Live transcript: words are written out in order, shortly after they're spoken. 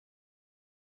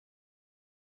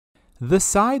The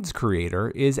Sides Creator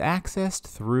is accessed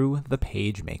through the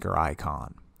PageMaker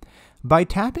icon. By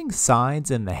tapping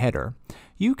Sides in the header,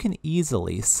 you can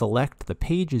easily select the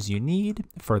pages you need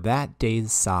for that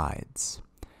day's sides.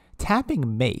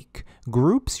 Tapping Make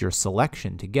groups your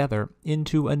selection together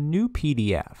into a new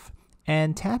PDF,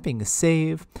 and tapping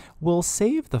Save will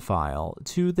save the file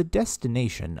to the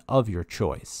destination of your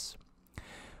choice.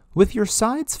 With your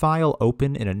sides file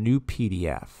open in a new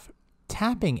PDF,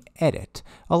 tapping Edit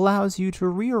allows you to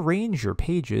rearrange your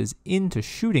pages into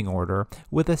shooting order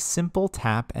with a simple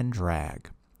tap and drag.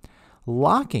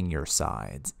 Locking your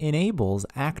sides enables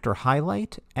actor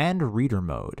highlight and reader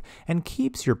mode and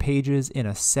keeps your pages in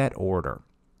a set order.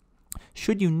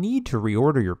 Should you need to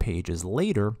reorder your pages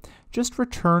later, just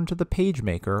return to the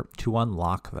PageMaker to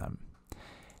unlock them.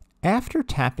 After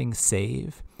tapping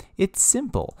Save, it's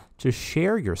simple to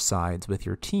share your sides with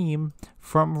your team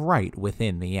from right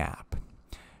within the app.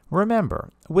 Remember,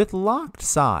 with locked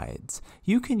sides,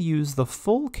 you can use the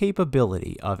full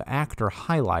capability of Actor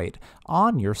Highlight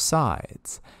on your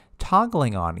sides,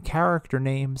 toggling on character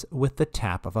names with the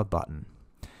tap of a button.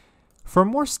 For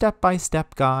more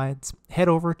step-by-step guides, head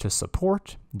over to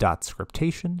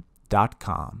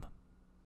support.scriptation.com.